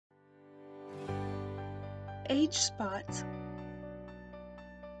Age spots.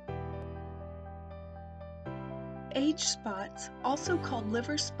 Age spots, also called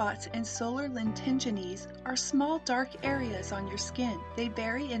liver spots and solar lentigines, are small dark areas on your skin. They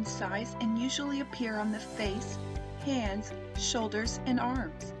vary in size and usually appear on the face, hands, shoulders, and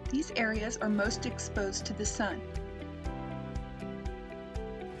arms. These areas are most exposed to the sun.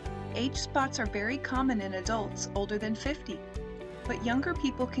 Age spots are very common in adults older than 50, but younger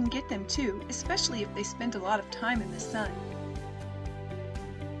people can get them too, especially if they spend a lot of time in the sun.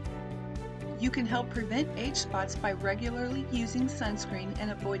 You can help prevent age spots by regularly using sunscreen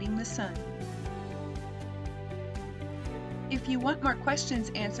and avoiding the sun. If you want more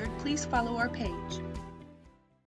questions answered, please follow our page.